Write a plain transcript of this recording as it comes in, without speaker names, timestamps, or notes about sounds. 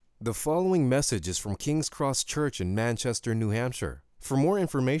The following message is from King's Cross Church in Manchester, New Hampshire. For more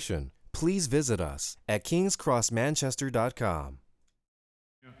information, please visit us at kingscrossmanchester.com.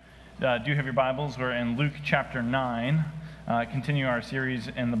 Do you have your Bibles? We're in Luke chapter 9, continue our series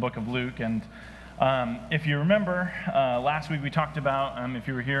in the book of Luke. And if you remember, last week we talked about, if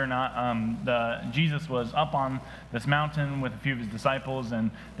you were here or not, Jesus was up on this mountain with a few of his disciples, and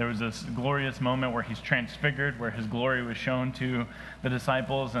there was this glorious moment where he's transfigured, where his glory was shown to the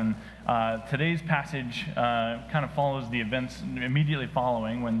disciples. And today's passage kind of follows the events immediately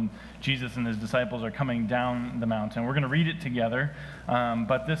following when Jesus and his disciples are coming down the mountain. We're going to read it together,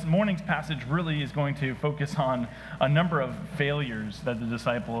 but this morning's passage really is going to focus on a number of failures that the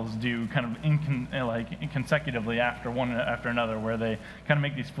disciples do kind of consecutively one after another, where they kind of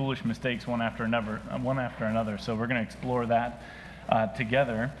make these foolish mistakes one after another. So we're going to explore that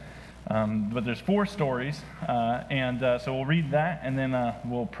together. But there's 4 stories, so we'll read that and then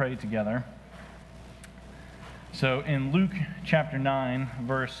we'll pray together. So in Luke chapter 9,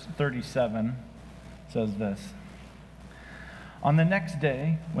 verse 37, it says this: On the next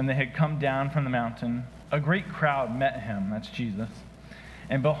day, when they had come down from the mountain, a great crowd met him, that's Jesus.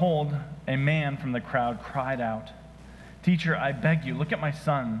 And behold, a man from the crowd cried out, "Teacher, I beg you, look at my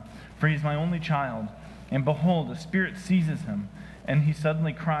son, for he is my only child. And behold, a spirit seizes him, and he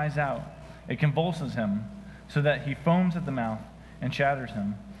suddenly cries out. It convulses him, so that he foams at the mouth and shatters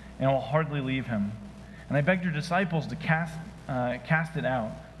him, and will hardly leave him. And I begged your disciples to cast it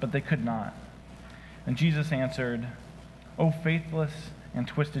out, but they could not." And Jesus answered, "O faithless and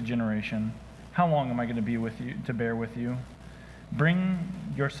twisted generation, how long am I going to be with you to bear with you? Bring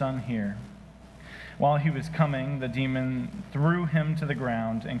your son here." While he was coming, the demon threw him to the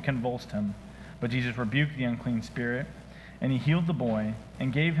ground and convulsed him. But Jesus rebuked the unclean spirit, and he healed the boy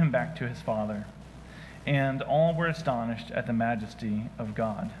and gave him back to his father. And all were astonished at the majesty of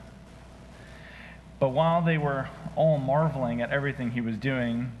God. But while they were all marveling at everything he was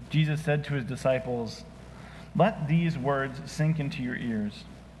doing, Jesus said to his disciples, "Let these words sink into your ears.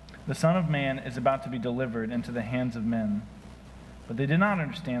 The Son of Man is about to be delivered into the hands of men." But they did not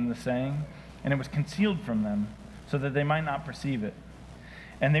understand the saying, and it was concealed from them, so that they might not perceive it.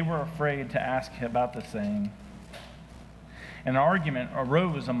 And they were afraid to ask about the saying. An argument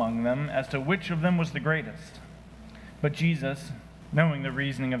arose among them as to which of them was the greatest. But Jesus, knowing the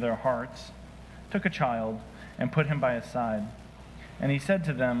reasoning of their hearts, took a child and put him by his side. And he said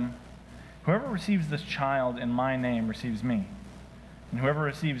to them, "Whoever receives this child in my name receives me. And whoever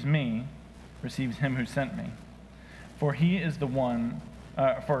receives me receives him who sent me. For he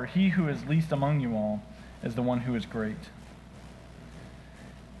who is least among you all is the one who is great."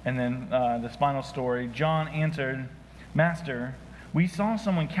 And then this final story, John answered, "Master, we saw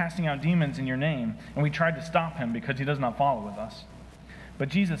someone casting out demons in your name, and we tried to stop him because he does not follow with us." But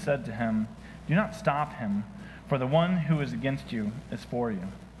Jesus said to him, "Do not stop him, for the one who is against you is for you."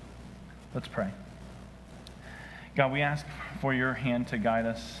 Let's pray. God, we ask for your hand to guide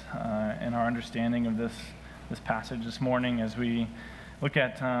us in our understanding of this passage this morning as we look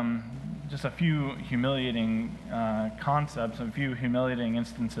at just a few humiliating concepts, a few humiliating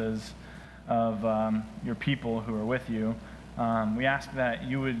instances of your people who are with you. We ask that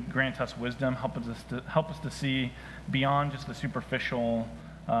you would grant us wisdom, help us to see beyond just the superficial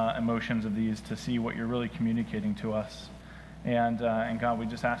emotions of these, to see what you're really communicating to us. And God, we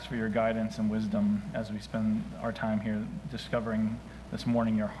just ask for your guidance and wisdom as we spend our time here discovering this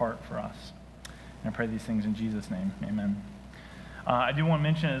morning your heart for us. And I pray these things in Jesus' name. Amen. I do want to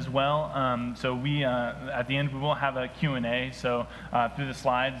mention as well, so we, at the end, we will have a Q&A. So through the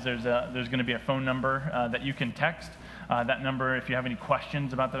slides, there's going to be a phone number that you can text. That number, if you have any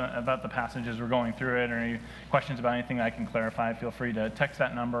questions about the passages we're going through it, or any questions about anything that I can clarify, feel free to text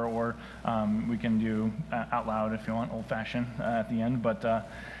that number, or we can do out loud if you want, old-fashioned at the end. But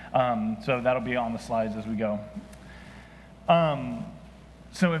so that'll be on the slides as we go.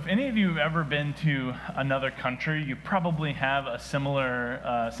 So if any of you have ever been to another country, you probably have a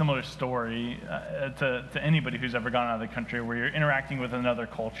similar story to anybody who's ever gone out of the country, where you're interacting with another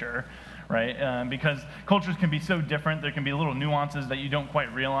culture, right? Because cultures can be so different. There can be little nuances that you don't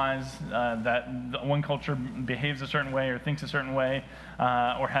quite realize that one culture behaves a certain way or thinks a certain way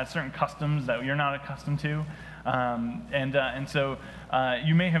or has certain customs that you're not accustomed to. And so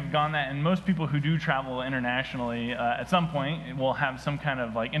you may have gone that, and most people who do travel internationally at some point will have some kind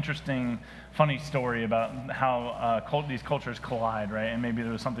of like interesting, funny story about how these cultures collide, right? And maybe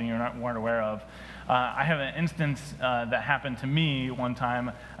there was something you weren't aware of. I have an instance that happened to me one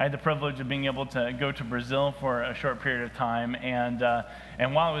time. I had the privilege of being able to go to Brazil for a short period of time, and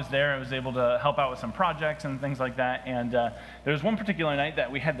while I was there, I was able to help out with some projects and things like that. And there was one particular night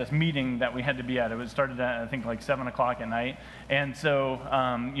that we had this meeting that we had to be at. It started at, I think, like 7 o'clock at night. And so,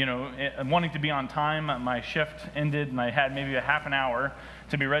 wanting to be on time, my shift ended, and I had maybe a half an hour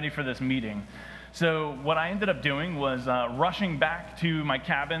to be ready for this meeting. So what I ended up doing was rushing back to my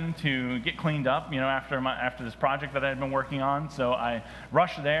cabin to get cleaned up, after this project that I had been working on. So I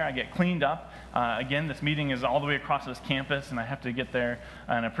rush there, I get cleaned up. Again, this meeting is all the way across this campus, and I have to get there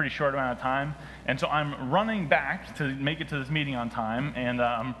in a pretty short amount of time. And so I'm running back to make it to this meeting on time, and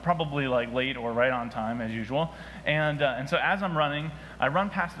I'm probably like late or right on time as usual. And so as I'm running, I run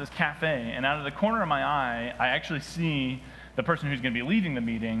past this cafe, and out of the corner of my eye, I actually see the person who's going to be leading the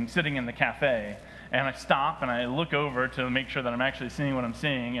meeting sitting in the cafe. And I stop and I look over to make sure that I'm actually seeing what I'm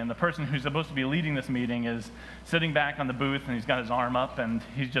seeing. And the person who's supposed to be leading this meeting is sitting back on the booth, and he's got his arm up, and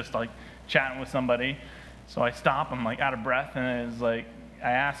he's just like chatting with somebody. So I stop, I'm like out of breath, and it's like,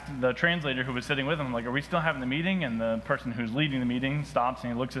 I asked the translator who was sitting with him, I'm like, are we still having the meeting? And the person who's leading the meeting stops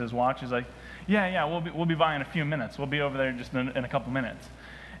and he looks at his watch. He's like, yeah, we'll be by in a few minutes. We'll be over there just in a couple minutes.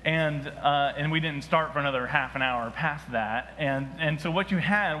 And we didn't start for another half an hour past that. And so what you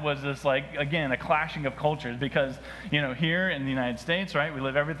had was this, like, again, a clashing of cultures, because, here in the United States, right, we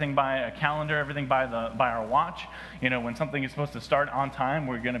live everything by a calendar, everything by our watch. When something is supposed to start on time,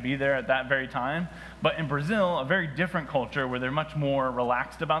 we're going to be there at that very time. But in Brazil, a very different culture where they're much more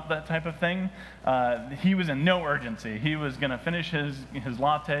relaxed about that type of thing. He was in no urgency. He was going to finish his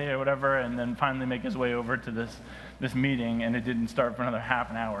latte or whatever, and then finally make his way over to this meeting, and it didn't start for another half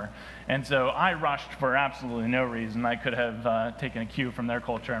an hour. And so I rushed for absolutely no reason. I could have taken a cue from their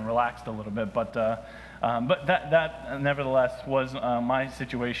culture and relaxed a little bit, but that nevertheless was my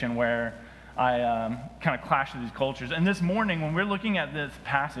situation where I kind of clashed with these cultures. And this morning, when we're looking at this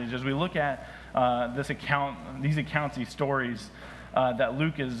passage, as we look at these stories that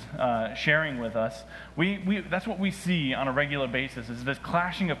Luke is sharing with us, that's what we see on a regular basis, is this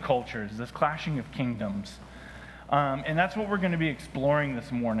clashing of cultures, this clashing of kingdoms. And that's what we're going to be exploring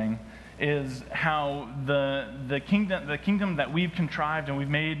this morning, is how the kingdom that we've contrived and we've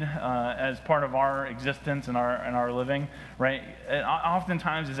made as part of our existence and our living, right, it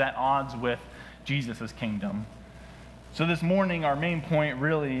oftentimes is at odds with Jesus' kingdom. So this morning, our main point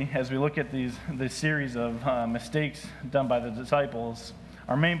really, as we look at this series of mistakes done by the disciples,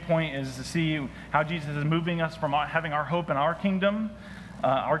 our main point is to see how Jesus is moving us from having our hope in our kingdom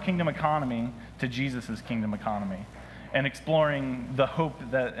economy, to Jesus' kingdom economy, and exploring the hope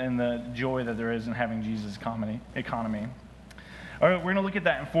and the joy that there is in having Jesus' economy. All right, we're going to look at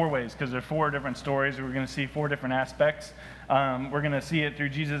that in 4 ways, because there are 4 different stories. We're going to see 4 different aspects. We're going to see it through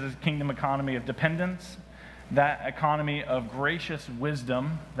Jesus' kingdom economy of dependence, that economy of gracious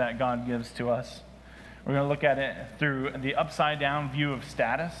wisdom that God gives to us. We're going to look at it through the upside-down view of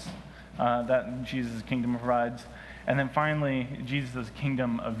status that Jesus' kingdom provides. And then finally, Jesus'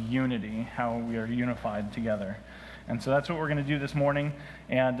 kingdom of unity, how we are unified together. And so that's what we're going to do this morning.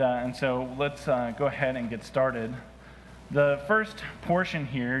 And so let's go ahead and get started. The first portion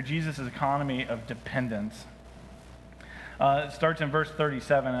here, Jesus' economy of dependence. It starts in verse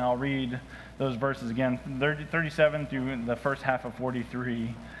 37, and I'll read those verses again, 37 through the first half of 43.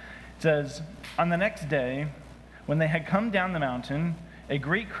 It says, "On the next day, when they had come down the mountain, a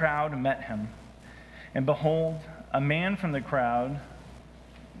great crowd met him. And behold, a man from the crowd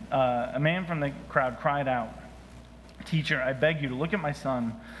cried out, 'Teacher, I beg you to look at my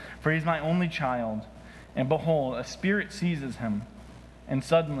son, for he is my only child. And behold, a spirit seizes him, and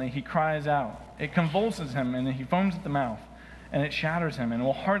suddenly he cries out. It convulses him, and he foams at the mouth, and it shatters him, and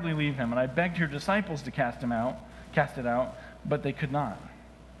will hardly leave him. And I begged your disciples to cast it out, but they could not.'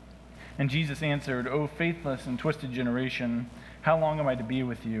 And Jesus answered, 'O faithless and twisted generation, how long am I to be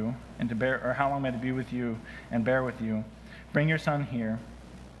with you and bear with you? Bring your son here.'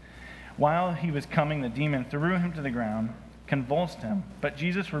 While he was coming, the demon threw him to the ground, convulsed him. But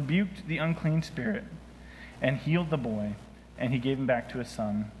Jesus rebuked the unclean spirit and healed the boy, and he gave him back to his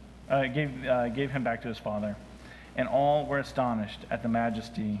father. And all were astonished at the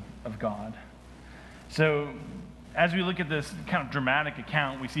majesty of God." So as we look at this kind of dramatic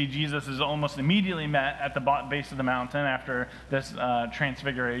account, we see Jesus is almost immediately met at the base of the mountain after this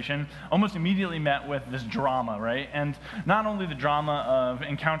transfiguration, almost immediately met with this drama, right? And not only the drama of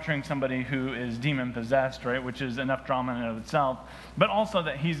encountering somebody who is demon-possessed, right, which is enough drama in and of itself, but also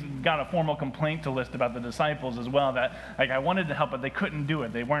that he's got a formal complaint to list about the disciples as well, that, like, I wanted to help, but they couldn't do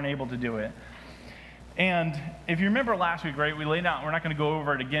it. They weren't able to do it. And if you remember last week, right, we laid out, we're not going to go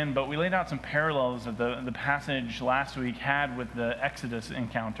over it again, but we laid out some parallels that the passage last week had with the Exodus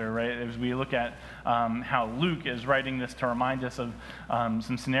encounter, right? As we look at how Luke is writing this to remind us of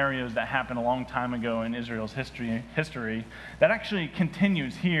some scenarios that happened a long time ago in Israel's history that actually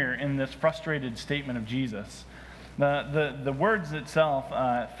continues here in this frustrated statement of Jesus. The words itself,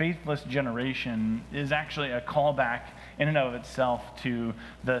 faithless generation, is actually a callback in and of itself to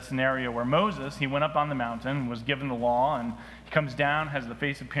the scenario where Moses, he went up on the mountain, was given the law, and he comes down, has the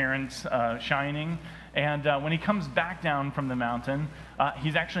face appearance shining, and when he comes back down from the mountain,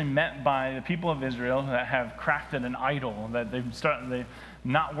 he's actually met by the people of Israel that have crafted an idol, that they've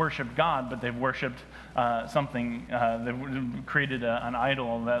not worshiped God, but they've worshiped something, they've created an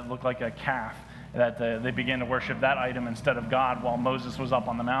idol that looked like a calf, that they began to worship that item instead of God while Moses was up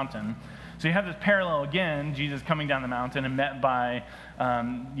on the mountain. So you have this parallel again, Jesus coming down the mountain and met by,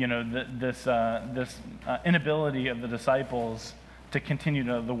 this inability of the disciples to continue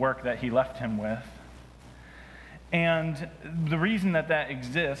the work that he left him with. And the reason that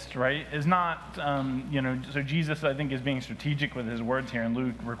exists, right, is not, so Jesus, I think, is being strategic with his words here, and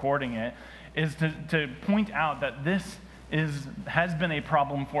Luke recording it, is to point out that this has been a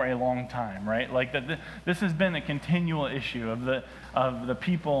problem for a long time, right? Like that, this has been a continual issue of the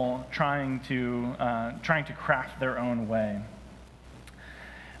people trying to craft their own way.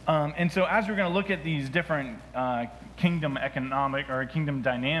 And so, as we're going to look at these different kingdom economic or kingdom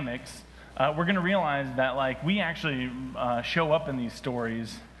dynamics, we're going to realize that, like, we actually show up in these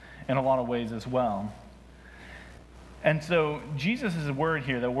stories in a lot of ways as well. And so Jesus' word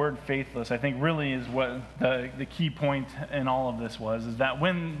here, the word faithless, I think really is what the key point in all of this was, is that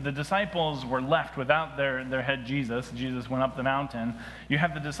when the disciples were left without their head Jesus went up the mountain, you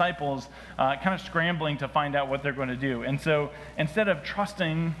have the disciples kind of scrambling to find out what they're going to do. And so instead of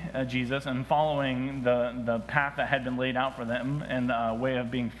trusting Jesus and following the path that had been laid out for them and a way of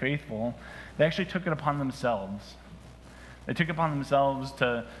being faithful, they actually took it upon themselves. They took upon themselves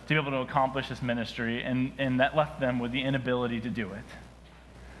to be able to accomplish this ministry, and that left them with the inability to do it.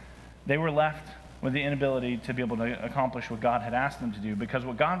 They were left with the inability to be able to accomplish what God had asked them to do, because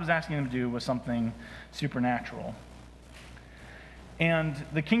what God was asking them to do was something supernatural. And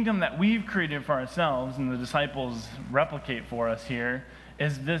the kingdom that we've created for ourselves, and the disciples replicate for us here,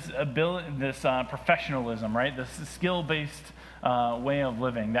 is this ability, this professionalism, right? This skill-based way of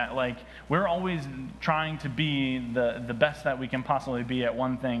living, that, like, we're always trying to be the best that we can possibly be at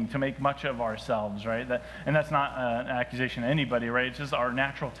one thing, to make much of ourselves, right? And that's not an accusation to anybody, right? It's just our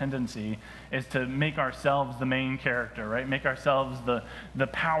natural tendency is to make ourselves the main character, right? Make ourselves the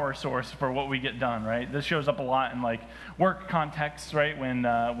power source for what we get done, right? This shows up a lot in, like, work contexts, right?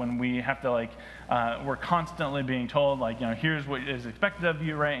 When we have to, like, we're constantly being told, like, here's what is expected of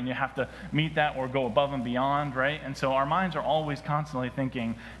you, right? And you have to meet that or go above and beyond, right? And so our minds are always constantly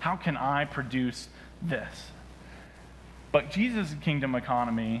thinking, how can I produce this? But Jesus' kingdom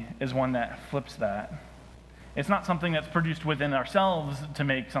economy is one that flips that. It's not something that's produced within ourselves to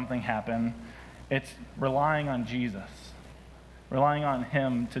make something happen. It's relying on Jesus, relying on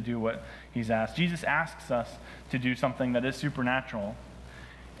him to do what he's asked. Jesus asks us to do something that is supernatural.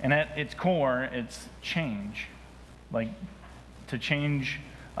 And at its core, it's change. Like, to change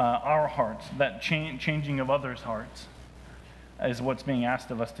our hearts, that changing of others' hearts is what's being asked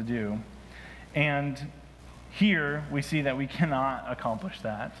of us to do. And here we see that we cannot accomplish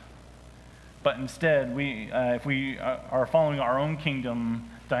that. But instead, if we are following our own kingdom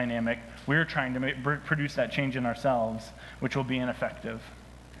dynamic, we're trying to produce that change in ourselves, which will be ineffective.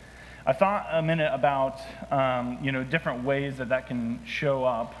 I thought a minute about different ways that can show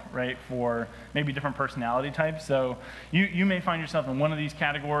up, right, for maybe different personality types. So you may find yourself in one of these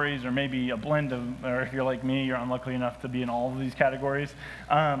categories, or maybe a blend of, or if you're like me, you're unlucky enough to be in all of these categories.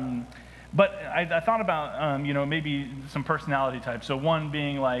 But I thought about, maybe some personality types. So one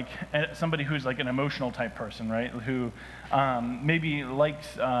being like somebody who's like an emotional type person, right? Who maybe likes,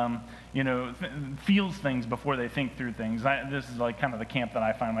 feels things before they think through things. This is like kind of the camp that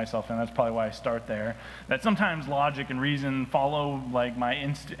I find myself in. That's probably why I start there. That sometimes logic and reason follow like my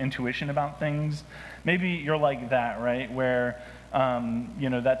intuition about things. Maybe you're like that, right? Where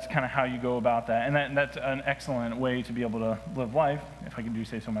that's kind of how you go about that. And that's an excellent way to be able to live life, if I can do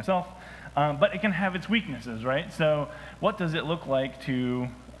say so myself. But it can have its weaknesses, right? So what does it look like to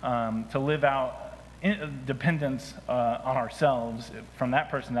live out dependence on ourselves from that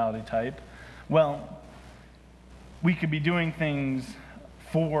personality type? Well, we could be doing things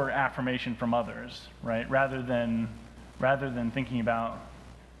for affirmation from others, right? Rather than thinking about,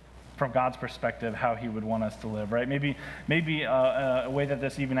 from God's perspective, how he would want us to live, right? Maybe a way that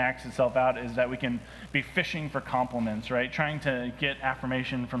this even acts itself out is that we can be fishing for compliments, right? Trying to get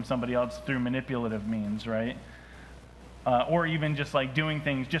affirmation from somebody else through manipulative means, right? Or even just like doing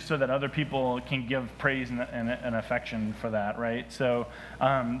things just so that other people can give praise and affection for that, right? So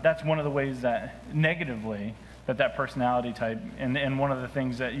that's one of the ways that negatively that personality type, and one of the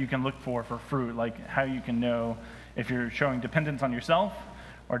things that you can look for fruit, like how you can know if you're showing dependence on yourself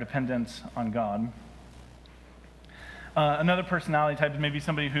or dependence on God. Another personality type is maybe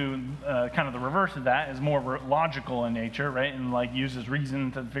somebody who, kind of the reverse of that, is more logical in nature, right? And like uses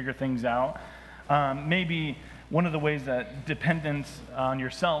reason to figure things out. Maybe one of the ways that dependence on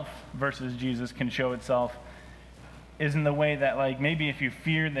yourself versus Jesus can show itself is in the way that, like, maybe if you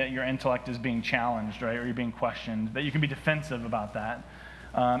fear that your intellect is being challenged, right, or you're being questioned, that you can be defensive about that.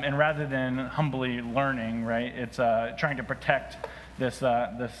 And rather than humbly learning, right, it's trying to protect this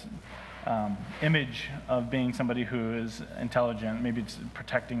image of being somebody who is intelligent. Maybe it's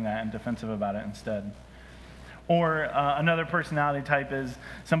protecting that and defensive about it instead. Or another personality type is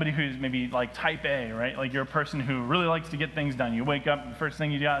somebody who's maybe like type A, right? Like you're a person who really likes to get things done. You wake up, the first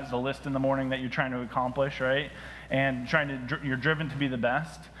thing you got is a list in the morning that you're trying to accomplish, right? And you're driven to be the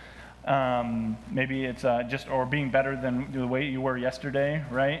best. Maybe it's or being better than the way you were yesterday,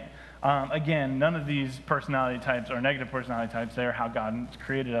 right? Again, none of these personality types are negative personality types. They're how God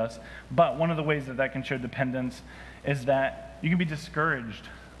created us. But one of the ways that can show dependence is that you can be discouraged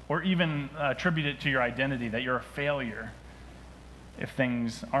or even attribute it to your identity, that you're a failure if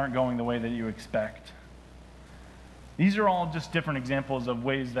things aren't going the way that you expect. These are all just different examples of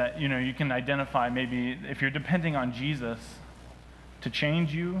ways that you can identify maybe if you're depending on Jesus to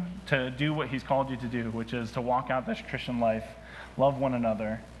change you, to do what he's called you to do, which is to walk out this Christian life, love one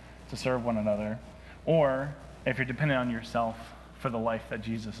another, to serve one another, or if you're dependent on yourself for the life that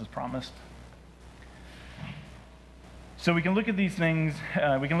Jesus has promised. So we can look at these things,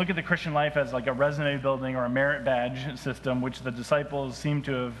 we can look at the Christian life as like a resume building or a merit badge system, which the disciples seem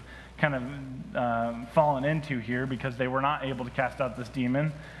to have kind of fallen into here because they were not able to cast out this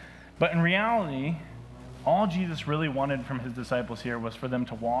demon. But in reality, all Jesus really wanted from his disciples here was for them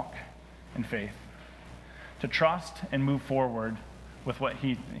to walk in faith, to trust and move forward with what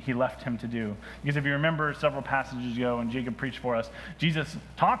he left him to do. Because if you remember several passages ago when Jacob preached for us, Jesus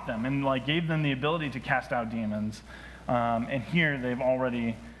taught them and gave them the ability to cast out demons. And here they've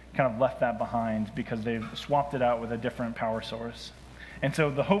already kind of left that behind because they've swapped it out with a different power source. And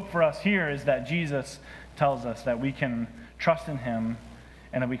so the hope for us here is that Jesus tells us that we can trust in him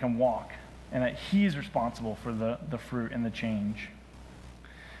and that we can walk and that he's responsible for the fruit and the change.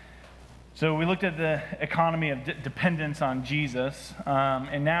 So we looked at the economy of dependence on Jesus,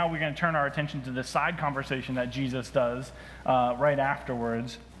 and now we're going to turn our attention to the side conversation that Jesus does right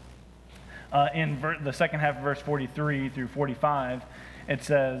afterwards. In the second half of verse 43 through 45, it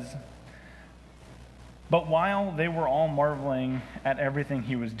says, "But while they were all marveling at everything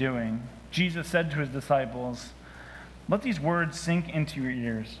he was doing, Jesus said to his disciples, 'Let these words sink into your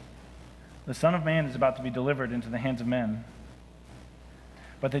ears. The Son of Man is about to be delivered into the hands of men.'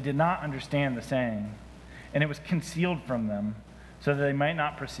 But they did not understand the saying, and it was concealed from them, so that they might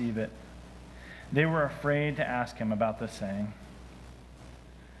not perceive it. They were afraid to ask him about this saying."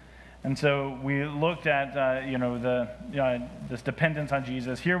 And so we looked at, this dependence on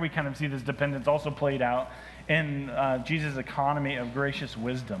Jesus. Here we kind of see this dependence also played out in Jesus' economy of gracious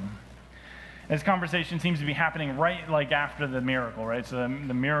wisdom. This conversation seems to be happening right after the miracle, right? So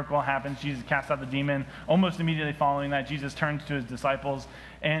the miracle happens. Jesus casts out the demon. Almost immediately following that, Jesus turns to his disciples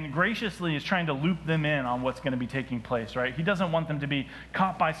and graciously is trying to loop them in on what's going to be taking place, right? He doesn't want them to be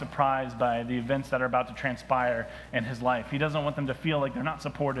caught by surprise by the events that are about to transpire in his life. He doesn't want them to feel like they're not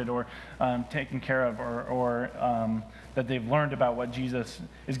supported or taken care of or that they've learned about what Jesus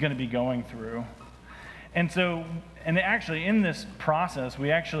is going to be going through. And actually, in this process,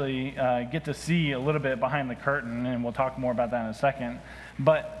 we actually get to see a little bit behind the curtain, and we'll talk more about that in a second.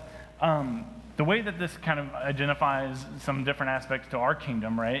 But the way that this kind of identifies some different aspects to our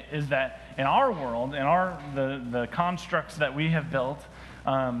kingdom, right, is that in our world, in the constructs that we have built,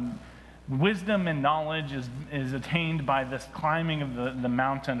 wisdom and knowledge is attained by this climbing of the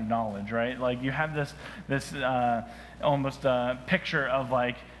mountain of knowledge, right? Like you have this almost picture of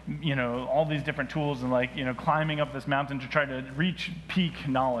like, all these different tools and like, climbing up this mountain to try to reach peak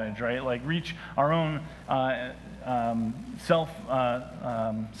knowledge, right? Like reach our own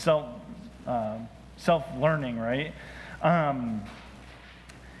self-learning, right?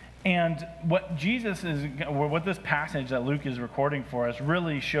 And what what this passage that Luke is recording for us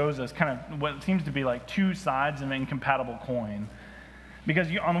really shows us kind of what seems to be like two sides of an incompatible coin. Because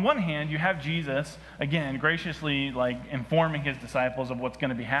on the one hand, you have Jesus, again, graciously like informing his disciples of what's going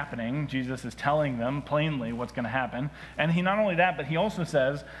to be happening. Jesus is telling them plainly what's going to happen. And he not only that, but he also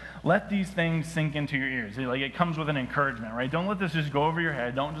says, let these things sink into your ears. Like it comes with an encouragement, right? Don't let this just go over your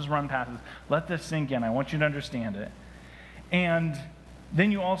head. Don't just run past this. Let this sink in. I want you to understand it. And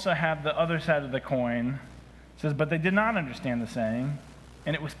then you also have the other side of the coin. It says, but they did not understand the saying,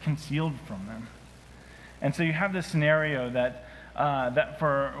 and it was concealed from them. And so you have this scenario that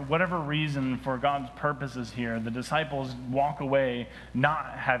for whatever reason, for God's purposes here, the disciples walk away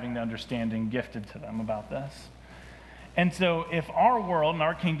not having the understanding gifted to them about this. And so if our world and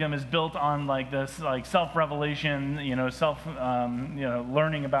our kingdom is built on like this, like self-revelation,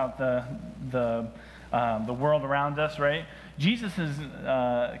 learning about the world around us, right? Jesus'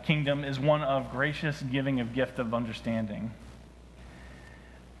 kingdom is one of gracious giving of gift of understanding.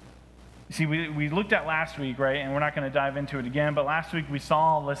 See, we looked at last week, right, and we're not going to dive into it again, but last week we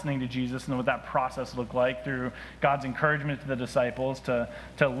saw listening to Jesus and what that process looked like through God's encouragement to the disciples to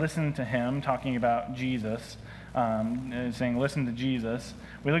listen to him, talking about Jesus, saying, listen to Jesus.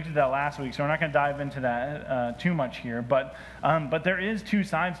 We looked at that last week, so we're not going to dive into that too much here, but there is two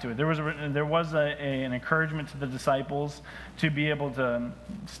sides to it. There was an encouragement to the disciples to be able to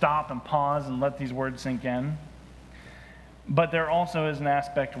stop and pause and let these words sink in. But there also is an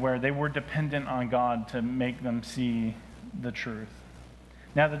aspect where they were dependent on God to make them see the truth.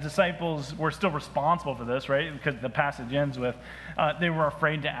 Now, the disciples were still responsible for this, right? Because the passage ends with, they were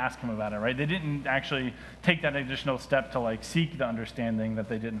afraid to ask him about it, right? They didn't actually take that additional step to like seek the understanding that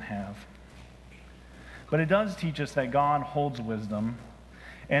they didn't have. But it does teach us that God holds wisdom.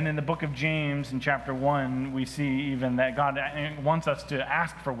 And in the book of James, in chapter 1, we see even that God wants us to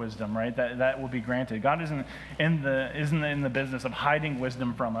ask for wisdom, right? That will be granted. God isn't in the business of hiding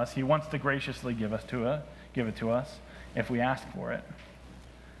wisdom from us. He wants to graciously give it to us if we ask for it.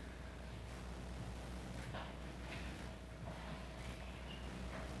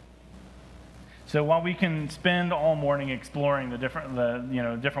 So while we can spend all morning exploring the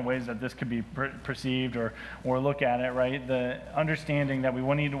different ways that this could be perceived or look at it, right? The understanding that we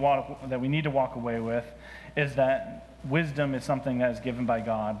need to walk away with is that wisdom is something that is given by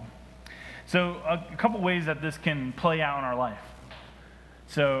God. So a couple ways that this can play out in our life.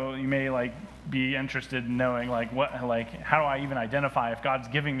 So you may be interested in knowing how do I even identify if God's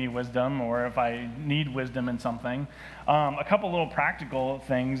giving me wisdom or if I need wisdom in something. A couple little practical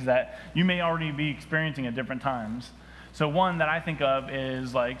things that you may already be experiencing at different times. So one that I think of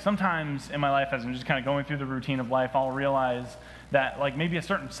is sometimes in my life as I'm just kind of going through the routine of life, I'll realize that maybe a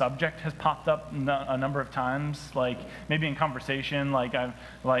certain subject has popped up a number of times, maybe in conversation, I'm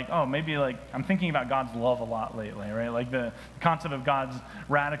thinking about God's love a lot lately, right? The concept of God's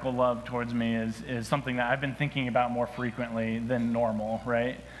radical love towards me is something that I've been thinking about more frequently than normal,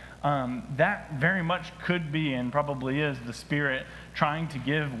 right? That very much could be and probably is the Spirit trying to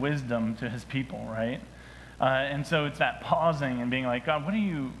give wisdom to his people, right? And so it's that pausing and being like, God, what are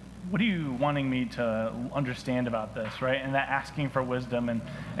you wanting me to understand about this, right? And that asking for wisdom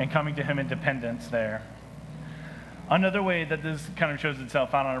and coming to him in dependence there. Another way that this kind of shows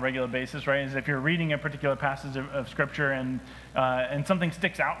itself out on a regular basis, right, is if you're reading a particular passage of Scripture and something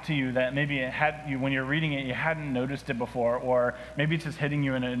sticks out to you that maybe when you're reading it, you hadn't noticed it before, or maybe it's just hitting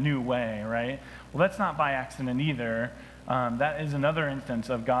you in a new way, right? Well, that's not by accident either. That is another instance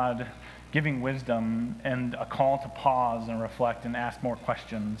of God giving wisdom and a call to pause and reflect and ask more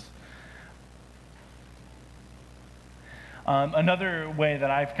questions. Another way that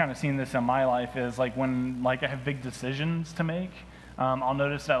I've kind of seen this in my life is when I have big decisions to make. I'll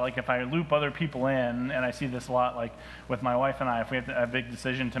notice that if I loop other people in, and I see this a lot with my wife and I, if we have a big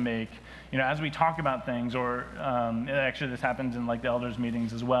decision to make, as we talk about things, or actually this happens in the elders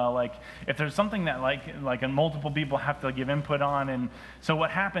meetings as well, if there's something that multiple people have to give input on, and so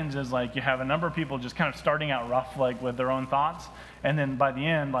what happens is you have a number of people just kind of starting out rough with their own thoughts, and then by the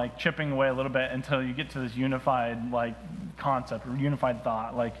end chipping away a little bit until you get to this unified concept or unified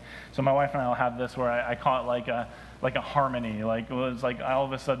thought. So my wife and I will have this where I call it a harmony. It's all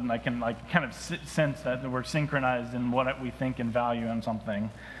of a sudden I can kind of sense that we're synchronized in what we think and value in something.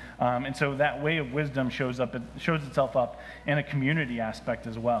 And so that way of wisdom shows itself up in a community aspect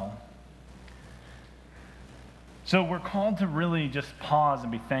as well. So we're called to really just pause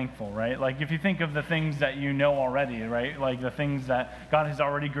and be thankful, right? Like if you think of the things that you know already, right? Like the things that God has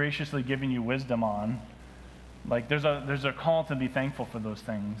already graciously given you wisdom on, like there's a call to be thankful for those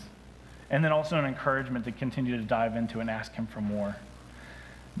things. And then also an encouragement to continue to dive into and ask him for more.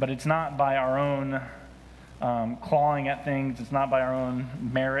 But it's not by our own clawing at things. It's not by our own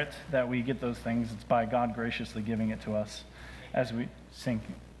merit that we get those things. It's by God graciously giving it to us as we think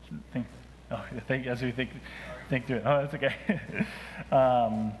through it. Oh, that's okay.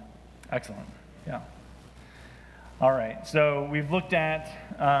 Excellent. Yeah. All right. So we've looked at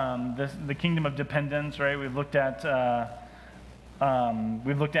the kingdom of dependence, right? We've looked at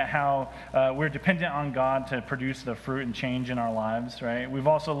how we're dependent on God to produce the fruit and change in our lives, right? We've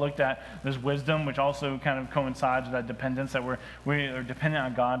also looked at this wisdom, which also kind of coincides with that dependence, that we are dependent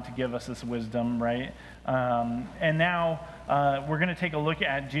on God to give us this wisdom, right? And now we're going to take a look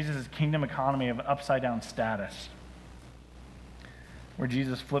at Jesus' kingdom economy of upside-down status, where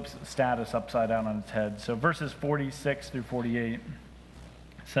Jesus flips status upside down on its head. So verses 46 through 48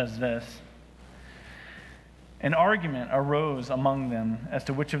 says this. An argument arose among them as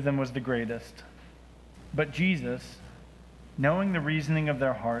to which of them was the greatest. But Jesus, knowing the reasoning of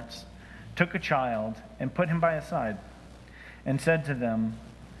their hearts, took a child and put him by his side, and said to them,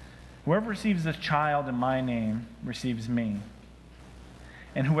 "Whoever receives this child in my name receives me.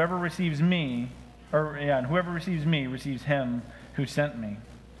 And whoever receives me receives him who sent me.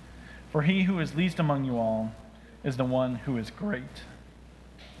 For he who is least among you all is the one who is great."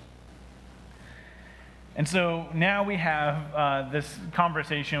 And so now we have this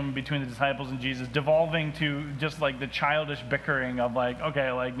conversation between the disciples and Jesus devolving to just like the childish bickering of like,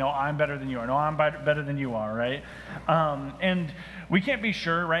 okay, like, no, I'm better than you are. No, I'm better than you are, right? And we can't be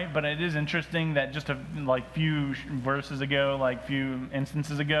sure, right? But it is interesting that just few verses ago, like few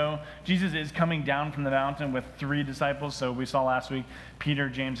instances ago, Jesus is coming down from the mountain with 3 disciples. So we saw last week, Peter,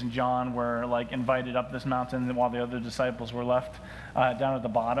 James, and John were like invited up this mountain while the other disciples were left down at the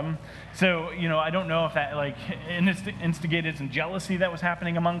bottom. So, I don't know if that like instigated some jealousy that was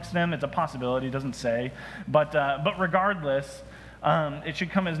happening amongst them. It's a possibility, it doesn't say. But regardless, it should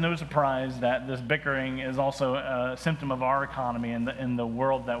come as no surprise that this bickering is also a symptom of our economy in the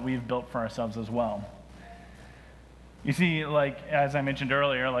world that we've built for ourselves as well. You see, like, as I mentioned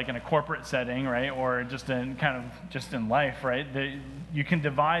earlier, like in a corporate setting, right, or just in life, right, you can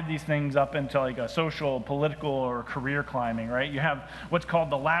divide these things up into like a social, political, or career climbing, right? You have what's called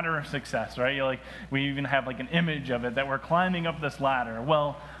the ladder of success, right? We even have like an image of it that we're climbing up this ladder.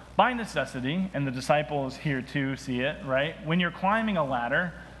 Well, by necessity, and the disciples here too see it, right? When you're climbing a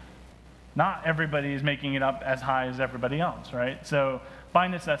ladder, not everybody is making it up as high as everybody else, right? So by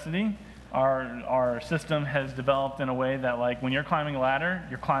necessity, our system has developed in a way that like when you're climbing a ladder,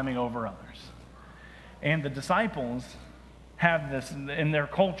 you're climbing over others. And the disciples have this in their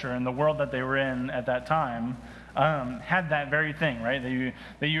culture, in the world that they were in at that time, had that very thing, right?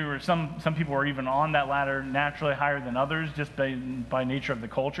 Some people were even on that ladder naturally higher than others just by nature of the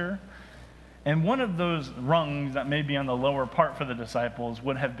culture. And one of those rungs that may be on the lower part for the disciples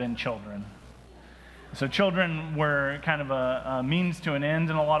would have been children. So children were kind of a means to an end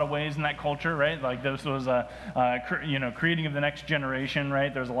in a lot of ways in that culture, right? Like this was creating of the next generation,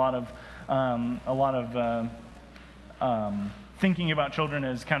 right? There's a lot of thinking about children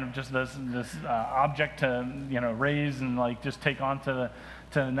as kind of just this object to raise and like just take on to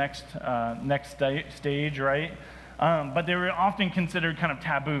the next stage, right? But they were often considered kind of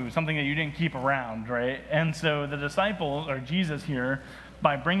taboo, something that you didn't keep around, right? And so the disciples, or Jesus here,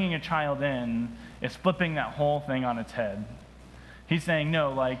 by bringing a child in, is flipping that whole thing on its head. He's saying,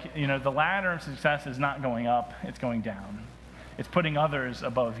 no, the ladder of success is not going up, it's going down. It's putting others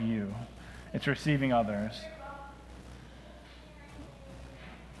above you. It's receiving others.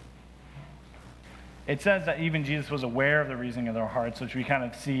 It says that even Jesus was aware of the reasoning of their hearts, which we kind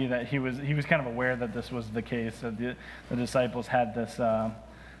of see that he was kind of aware that this was the case, that the disciples had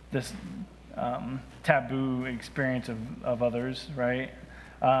this taboo experience of others, right?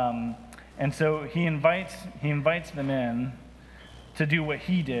 And so he invites them in to do what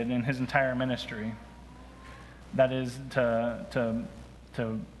he did in his entire ministry. That is to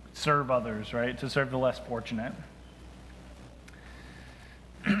serve others, right? To serve the less fortunate.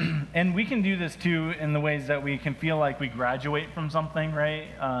 And we can do this too in the ways that we can feel like we graduate from something, right?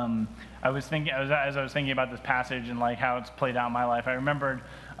 As I was thinking about this passage and like how it's played out in my life, I remembered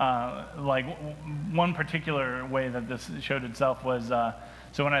one particular way that this showed itself was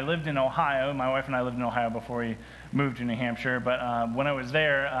So when I lived in Ohio, my wife and I lived in Ohio before we moved to New Hampshire, but when I was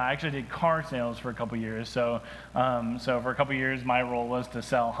there, I actually did car sales for a couple years. So for a couple years, my role was to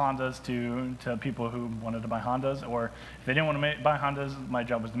sell Hondas to people who wanted to buy Hondas, or if they didn't want to buy Hondas, my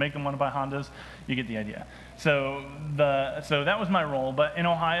job was to make them want to buy Hondas. You get the idea. So that was my role. But in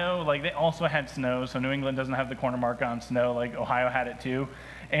Ohio, like, they also had snow. So New England doesn't have the corner mark on snow. Like, Ohio had it too.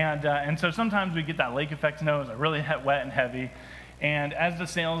 And so sometimes we get that lake effect snow. It's really wet and heavy. And as the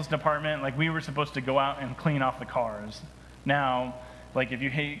sales department, like, we were supposed to go out and clean off the cars. Now, like, if you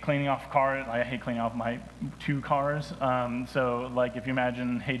hate cleaning off cars, I hate cleaning off my 2 cars. So, like, if you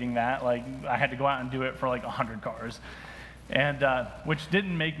imagine hating that, like, I had to go out and do it for like 100 cars, and which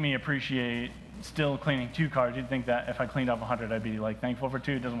didn't make me appreciate still cleaning 2 cars. You'd think that if I cleaned off 100, I'd be like thankful for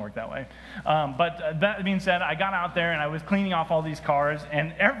 2. It doesn't work that way. But that being said, I got out there and I was cleaning off all these cars,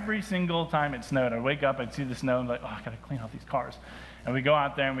 and every single time it snowed, I'd wake up, I'd see the snow, and be like, oh, I gotta clean off these cars. And we go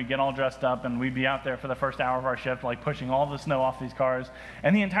out there and we get all dressed up, and we'd be out there for the first hour of our shift, like pushing all the snow off these cars.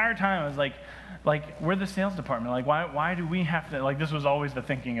 And the entire time I was like, we're the sales department. Like, why do we have to, like, this was always the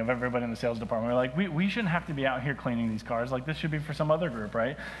thinking of everybody in the sales department. We're like, we shouldn't have to be out here cleaning these cars. Like, this should be for some other group,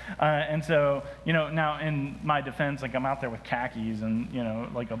 right? And so, now in my defense, like, I'm out there with khakis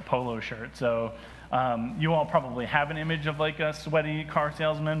and, like a polo shirt. So you all probably have an image of like a sweaty car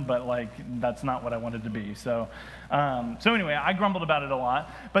salesman, but like, that's not what I wanted to be. So anyway, I grumbled about it a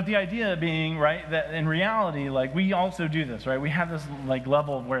lot. But the idea being, right, that in reality, like, we also do this, right? We have this like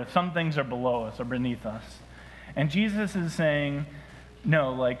level where some things are below us or beneath us. And Jesus is saying,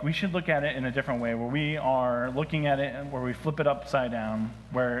 no, like, we should look at it in a different way, where we are looking at it, where we flip it upside down,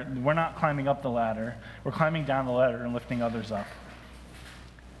 where we're not climbing up the ladder, we're climbing down the ladder and lifting others up.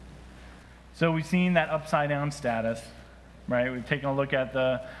 So we've seen that upside down status, right? We've taken a look at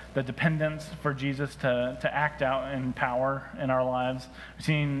the dependence for Jesus to act out in power in our lives. We've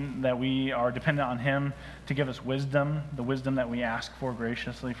seen that we are dependent on him to give us wisdom, the wisdom that we ask for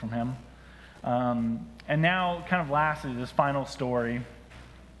graciously from him. And now, kind of lastly, this final story.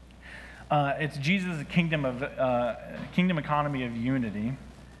 It's Jesus' kingdom economy of unity,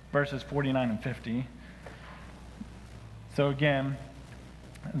 verses 49 and 50. So again,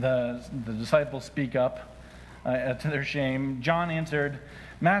 the disciples speak up to their shame. John answered,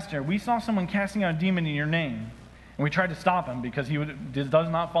 "Master, we saw someone casting out a demon in your name, and we tried to stop him because he does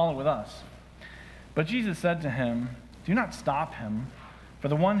not follow with us." But Jesus said to him, "Do not stop him, for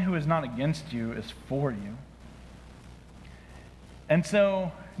the one who is not against you is for you." And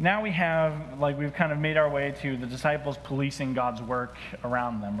so now we've kind of made our way to the disciples policing God's work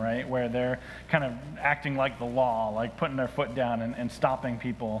around them, right? Where they're kind of acting like the law, like putting their foot down and stopping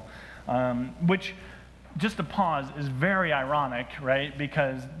people, which, just to pause, is very ironic, right?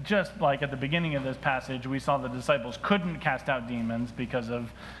 Because just like at the beginning of this passage, we saw the disciples couldn't cast out demons because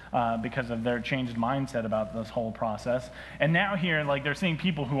of their changed mindset about this whole process. And now here, like, they're seeing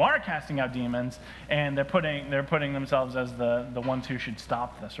people who are casting out demons, and they're putting themselves as the ones who should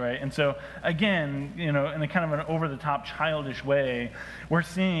stop this, right? And so again, in a kind of an over-the-top childish way, we're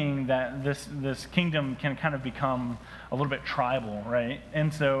seeing that this kingdom can kind of become a little bit tribal, right?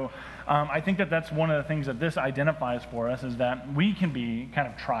 And so I think that that's one of the things that this identifies for us, is that we can be kind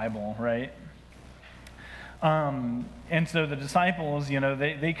of tribal, right? And so the disciples, they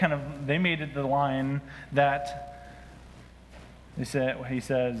made it the line that he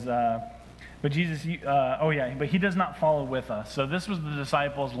says, but Jesus, but he does not follow with us. So this was the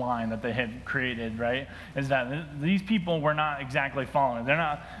disciples' line that they had created, right? Is that these people were not exactly following. They're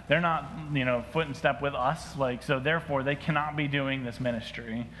not, foot and step with us. Like, so therefore they cannot be doing this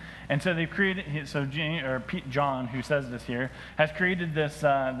ministry. And so they've created. So John, who says this here, has created this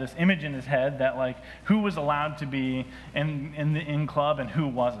image in his head that, like, who was allowed to be in the in club and who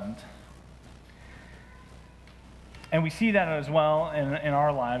wasn't. And we see that as well in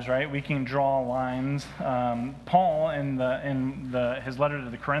our lives, right? We can draw lines. Paul, in his letter to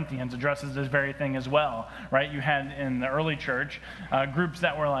the Corinthians, addresses this very thing as well, right? You had in the early church groups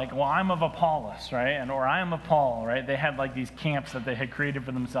that were like, well, I'm of Apollos, right? Or I am of Paul, right? They had like these camps that they had created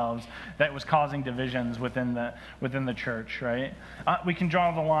for themselves that was causing divisions within the church, right? We can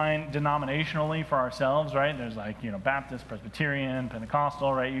draw the line denominationally for ourselves, right? There's like, Baptist, Presbyterian,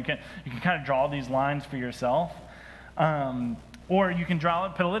 Pentecostal, right? You can kind of draw these lines for yourself. Or you can draw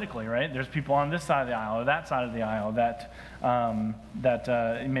it politically, right? There's people on this side of the aisle or that side of the aisle that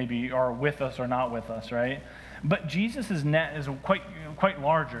maybe are with us or not with us, right? But Jesus' net is quite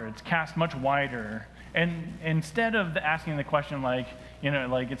larger. It's cast much wider. And instead of asking the question like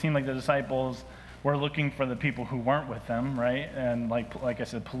it seemed like the disciples were looking for the people who weren't with them, right? And like I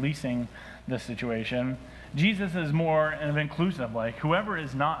said, policing this situation. Jesus is more of inclusive, like whoever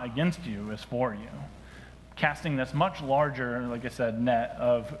is not against you is for you. Casting this much larger, like I said, net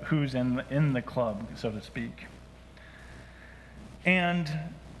of who's in the club, so to speak. And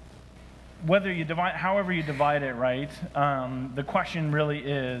however you divide it, right? The question really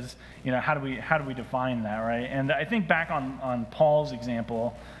is, how do we define that, right? And I think back on Paul's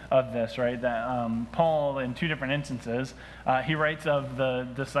example of this, right? That Paul, in two different instances, he writes of the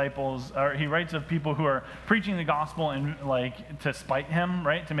disciples, or he writes of people who are preaching the gospel and to spite him,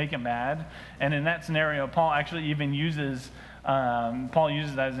 right? To make him mad. And in that scenario, Paul actually even uses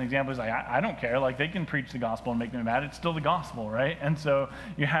that as an example. He's like, I don't care. Like, they can preach the gospel and make me mad. It's still the gospel, right? And so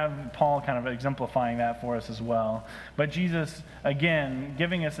you have Paul kind of exemplifying that for us as well. But Jesus, again,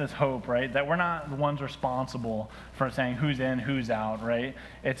 giving us this hope, right? That we're not the ones responsible for saying who's in, who's out, right?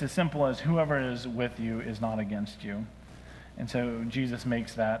 It's as simple as whoever is with you is not against you. And so Jesus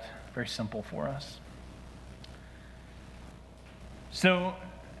makes that very simple for us. So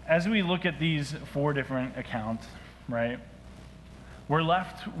as we look at these four different accounts, right? We're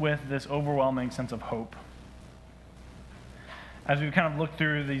left with this overwhelming sense of hope. As we kind of look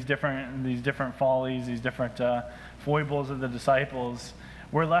through these different follies, these different foibles of the disciples,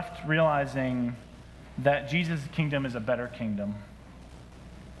 we're left realizing that Jesus' kingdom is a better kingdom.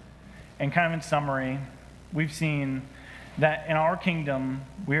 And kind of in summary, we've seen that in our kingdom,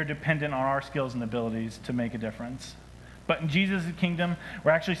 we are dependent on our skills and abilities to make a difference. But in Jesus' kingdom,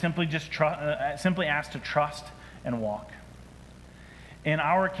 we're actually simply asked to trust and walk. In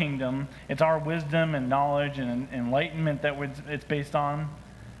our kingdom, it's our wisdom and knowledge and enlightenment that it's based on.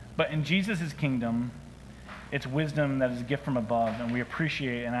 But in Jesus' kingdom, it's wisdom that is a gift from above, and we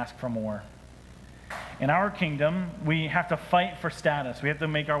appreciate and ask for more. In our kingdom, we have to fight for status. We have to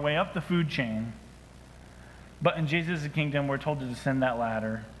make our way up the food chain. But in Jesus' kingdom, we're told to descend that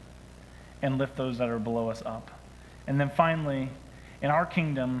ladder and lift those that are below us up. And then finally, in our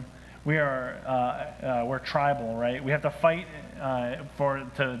kingdom, we're tribal, right? We have to fight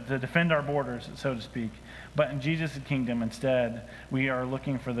to defend our borders, so to speak. But in Jesus' kingdom, instead, we are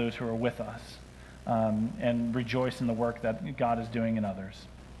looking for those who are with us and rejoice in the work that God is doing in others.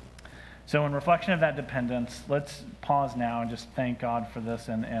 So in reflection of that dependence, let's pause now and just thank God for this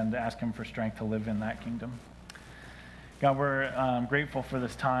and ask him for strength to live in that kingdom. God, we're grateful for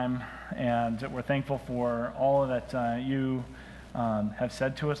this time, and we're thankful for all that you have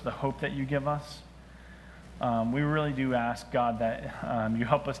said to us, the hope that you give us. We really do ask, God, that you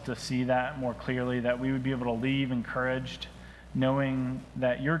help us to see that more clearly, that we would be able to leave encouraged, knowing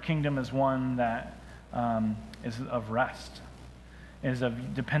that your kingdom is one that is of rest, is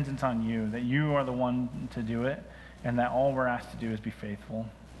of dependence on you, that you are the one to do it, and that all we're asked to do is be faithful.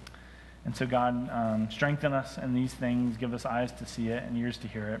 And so, God, strengthen us in these things, give us eyes to see it and ears to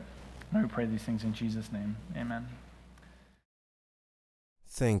hear it. And we pray these things in Jesus' name. Amen.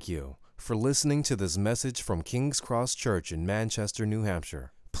 Thank you for listening to this message from King's Cross Church in Manchester, New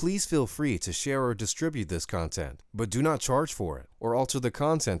Hampshire. Please feel free to share or distribute this content, but do not charge for it or alter the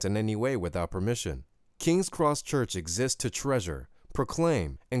content in any way without permission. King's Cross Church exists to treasure,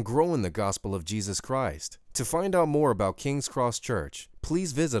 proclaim, and grow in the gospel of Jesus Christ. To find out more about King's Cross Church,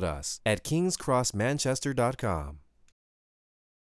 please visit us at kingscrossmanchester.com.